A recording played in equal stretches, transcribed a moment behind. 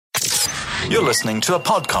You're listening to a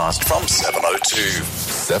podcast from 702.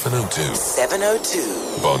 702.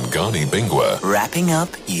 Bongani Bingwa. Wrapping up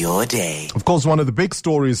your day. Of course, one of the big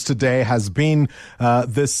stories today has been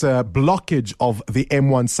this blockage of the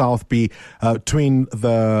M1 South B between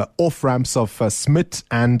the off-ramps of Smith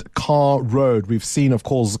and Carr Road. We've seen, of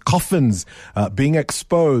course, coffins being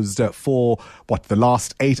exposed for, the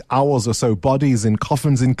last 8 hours or so. Bodies in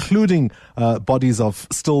coffins, including bodies of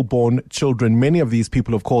stillborn children. Many of these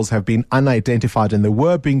people, of course, have been unidentified, and they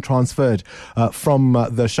were being transferred from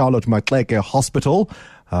the Charlotte Maxeke Hospital.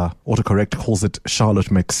 Autocorrect calls it Charlotte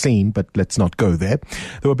Maxine, but let's not go there.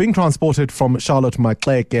 They were being transported from Charlotte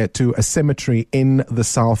Maxeke to a cemetery in the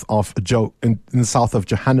south of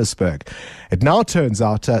Johannesburg. It now turns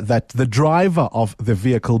out that the driver of the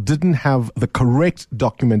vehicle didn't have the correct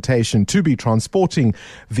documentation to be transporting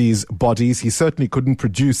these bodies. He certainly couldn't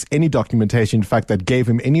produce any documentation, in fact, that gave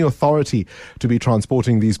him any authority to be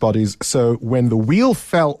transporting these bodies. So when the wheel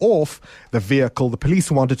fell off the vehicle, the police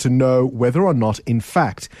wanted to know whether or not, in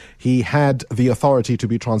fact, he had the authority to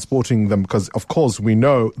be transporting them, because, of course, we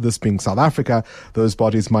know, this being South Africa, those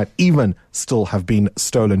bodies might even still have been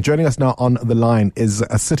stolen. Joining us now on the line is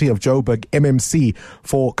a City of Joburg MMC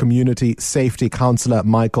for Community Safety, Councillor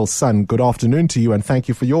Michael Sun. Good afternoon to you, and thank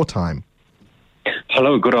you for your time.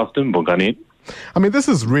 Hello, good afternoon, Bongani. I mean, this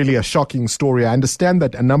is really a shocking story. I understand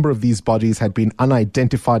that a number of these bodies had been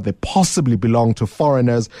unidentified. They possibly belong to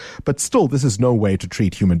foreigners, but still, this is no way to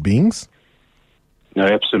treat human beings. No,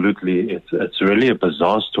 absolutely. It's really a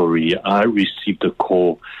bizarre story. I received a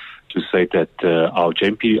call to say that our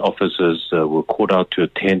JMP officers were called out to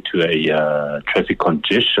attend to a traffic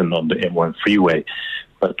congestion on the M1 freeway.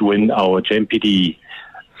 But when our JMPD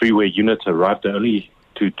freeway unit arrived early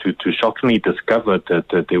to shockingly discover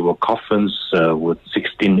that there were coffins with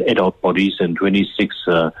 16 adult bodies and 26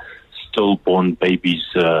 stillborn babies'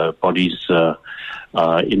 bodies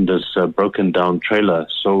in this broken down trailer.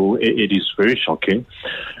 So it is very shocking.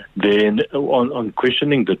 Then on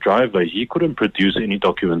questioning the driver, he couldn't produce any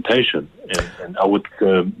documentation. And I would...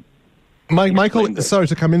 Michael, sorry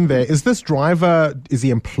to come in there. Is this driver, is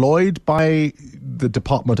he employed by the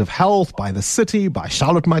Department of Health, by the city, by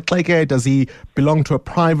Charlotte Maxeke? Does he belong to a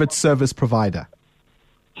private service provider?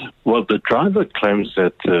 Well, the driver claims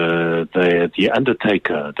that the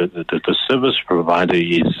undertaker, the service provider,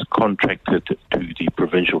 is contracted to the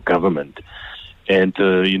provincial government. And,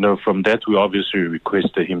 from that, we obviously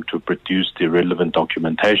requested him to produce the relevant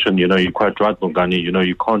documentation. You're quite right, Bongani.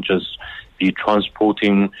 You can't just be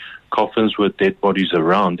transporting coffins with dead bodies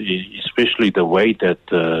around, especially the way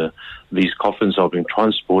that these coffins are being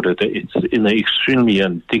transported. It's in an extremely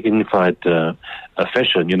undignified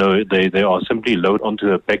fashion. They are simply loaded onto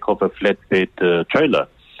the back of a flatbed trailer.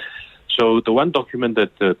 So the one document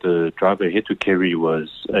that the driver had to carry was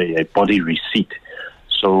a body receipt.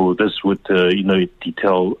 So this would,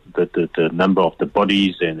 detail the number of the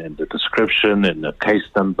bodies and the description and the case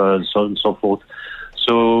number and so on and so forth.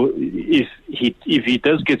 So if he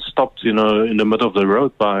does get stopped, in the middle of the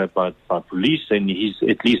road by police, then he's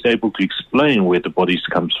at least able to explain where the bodies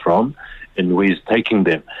comes from and where he's taking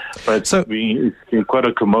them. But it's been quite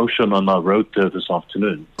a commotion on our road this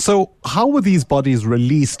afternoon. So how were these bodies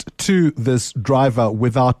released to this driver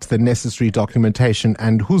without the necessary documentation,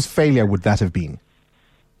 and whose failure would that have been?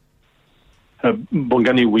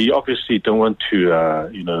 Bongani, we obviously don't want to,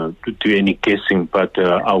 do any guessing, but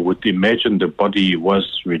I would imagine the body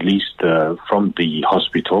was released from the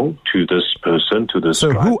hospital to this person, to this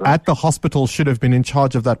driver. So who at the hospital should have been in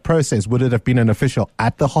charge of that process? Would it have been an official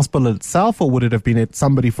at the hospital itself, or would it have been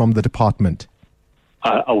somebody from the department?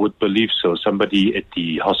 I would believe so. Somebody at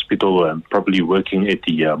the hospital, probably working at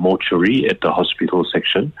the mortuary at the hospital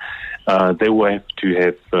section. They will have to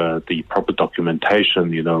have the proper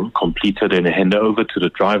documentation, completed and handed over to the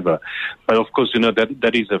driver. But of course,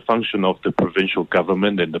 that is a function of the provincial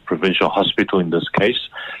government and the provincial hospital in this case.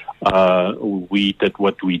 We did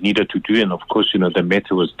what we needed to do, and of course, the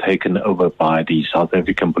matter was taken over by the South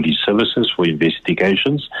African Police Services for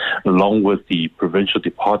investigations, along with the Provincial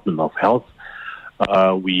Department of Health.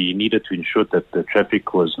 We needed to ensure that the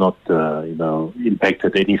traffic was not,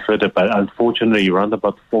 impacted any further. But unfortunately, around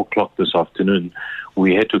about 4 o'clock this afternoon,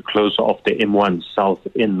 we had to close off the M1 south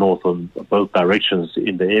and north on both directions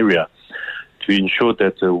in the area to ensure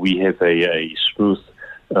that we have a smooth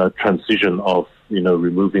transition of,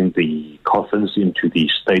 removing the coffins into the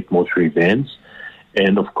state mortuary vans.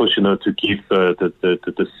 And of course, to give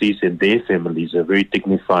the deceased and their families a very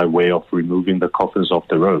dignified way of removing the coffins off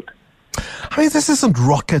the road. I mean, this isn't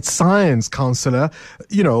rocket science, Councillor.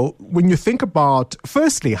 You know, when you think about,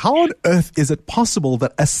 firstly, how on earth is it possible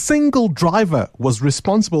that a single driver was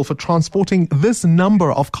responsible for transporting this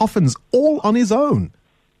number of coffins all on his own?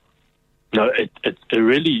 No, it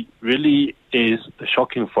really is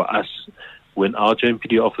shocking for us when our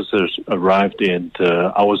JMPD officers arrived, and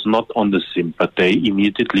I was not on the scene, but they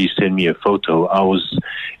immediately sent me a photo. I was,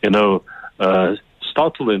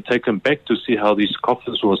 startled and taken back to see how these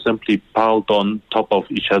coffins were simply piled on top of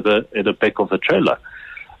each other at the back of the trailer.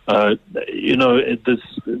 It is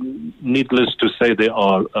needless to say there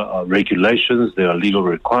are regulations, there are legal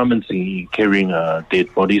requirements in carrying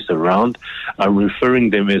dead bodies around. I'm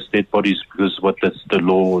referring them as dead bodies because the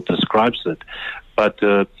law describes it. But,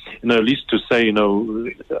 at least to say,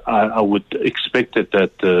 I would expect that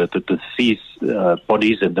the deceased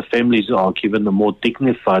bodies and the families are given a more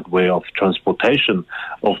dignified way of transportation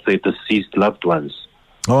of their deceased loved ones.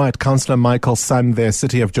 All right, Councillor Michael Sun there,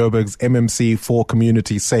 City of Joburg's MMC for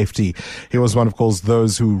Community Safety. He was one, of course,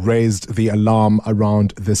 those who raised the alarm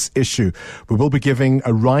around this issue. We will be giving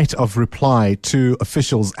a right of reply to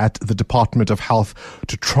officials at the Department of Health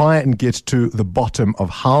to try and get to the bottom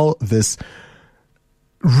of how this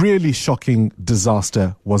really shocking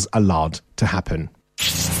disaster was allowed to happen.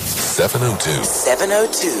 702.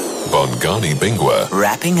 702. Bongani Bingwa.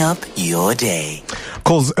 Wrapping up your day.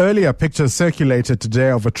 Calls earlier pictures circulated today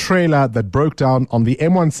of a trailer that broke down on the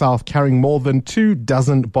M1 South carrying more than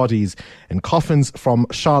 24 bodies in coffins from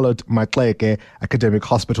Charlotte Maxeke Academic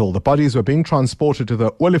Hospital. The bodies were being transported to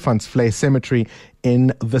the Olifantsvlei Cemetery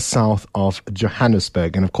in the south of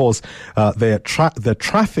Johannesburg. And of course, the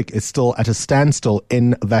traffic is still at a standstill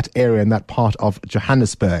in that area, in that part of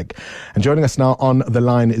Johannesburg. And joining us now on the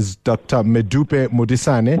line is Dr. Medupe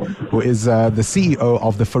Modisane, who is the CEO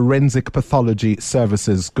of the Forensic Pathology Services.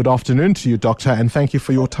 Good afternoon to you, Doctor, and thank you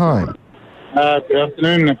for your time. Good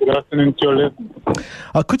afternoon. Good afternoon to your listeners.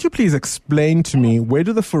 Could you please explain to me, where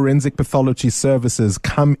do the Forensic Pathology Services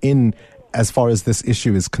come in as far as this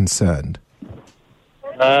issue is concerned?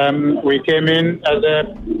 We came in as a...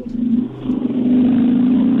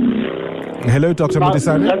 Hello, Dr.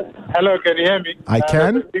 Modisane? Hello, can you hear me? I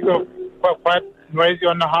can. Quite noisy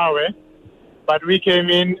on the highway, but we came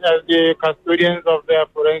in as the custodians of the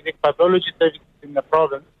forensic pathology services in the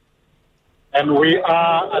province, and we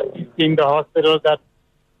are assisting the hospital that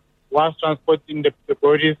was transporting the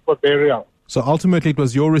bodies for burial. So ultimately it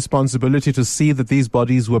was your responsibility to see that these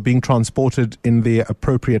bodies were being transported in the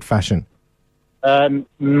appropriate fashion?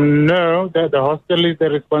 No, the hospital is the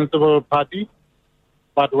responsible party,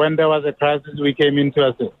 but when there was a crisis, we came in to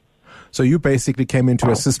assist. So you basically came in to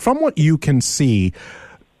assist. From what you can see,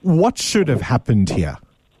 what should have happened here?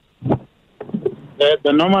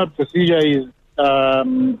 The normal procedure is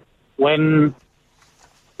when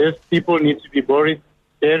these people need to be buried,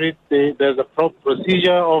 there's a proper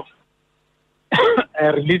procedure of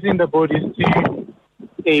releasing the bodies to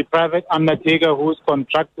a private undertaker who's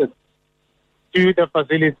contracted to the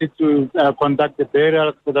facility to conduct the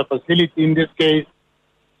burial. So the facility, in this case,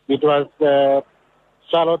 it was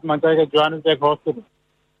Charlotte Maxeke Johannesburg Hospital.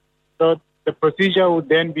 So the procedure would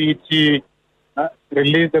then be to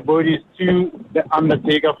release the bodies to the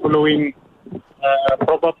undertaker following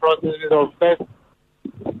proper processes of first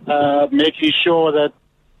making sure that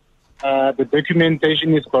the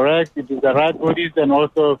documentation is correct, it is the right bodies, and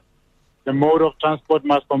also the mode of transport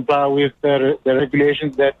must comply with the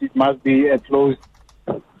regulations that it must be a closed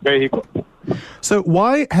vehicle. So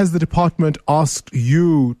why has the department asked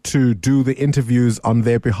you to do the interviews on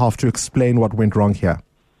their behalf to explain what went wrong here?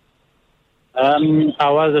 I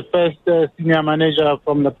was the first senior manager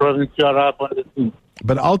from the province to arrive on the scene.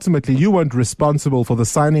 But ultimately, you weren't responsible for the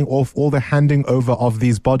signing off or the handing over of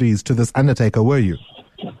these bodies to this undertaker, were you?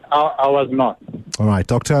 I was not. All right.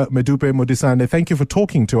 Dr. Medupe Modisane, thank you for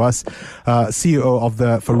talking to us, CEO of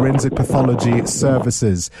the Forensic Pathology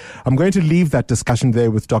Services. I'm going to leave that discussion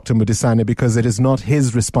there with Dr. Modisane because it is not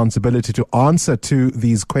his responsibility to answer to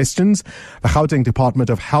these questions. The Gauteng Department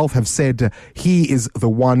of Health have said he is the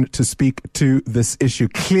one to speak to this issue.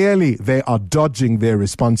 Clearly, they are dodging their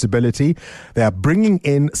responsibility. They are bringing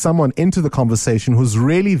in someone into the conversation who's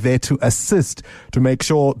really there to assist, to make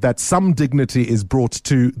sure that some dignity is brought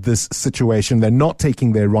to this situation. They're not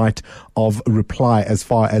taking their right of reply as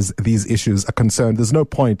far as these issues are concerned. There's no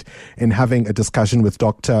point in having a discussion with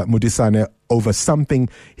Dr. Modisane over something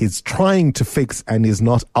he's trying to fix and is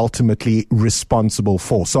not ultimately responsible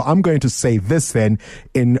for. So I'm going to say this then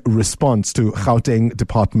in response to Gauteng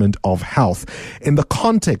Department of Health. In the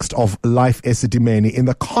context of Life Esidimeni, in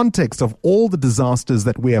the context of all the disasters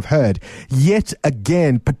that we have heard, yet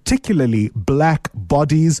again, particularly black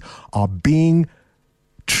bodies are being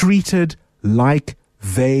treated like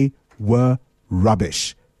they were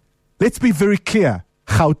rubbish. Let's be very clear,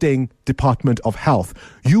 Gauteng Department of Health.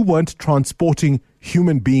 You weren't transporting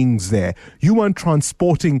human beings there. You weren't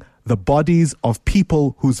transporting the bodies of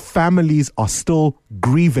people whose families are still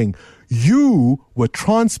grieving. You were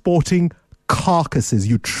transporting carcasses.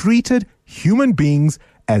 You treated human beings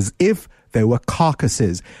as if they were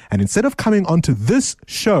carcasses. And instead of coming onto this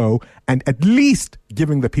show and at least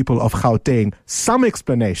giving the people of Gauteng some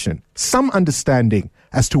explanation, some understanding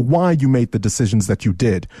as to why you made the decisions that you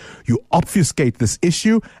did, you obfuscate this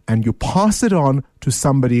issue and you pass it on to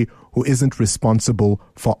somebody who isn't responsible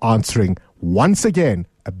for answering. Once again,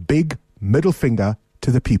 a big middle finger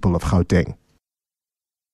to the people of Gauteng.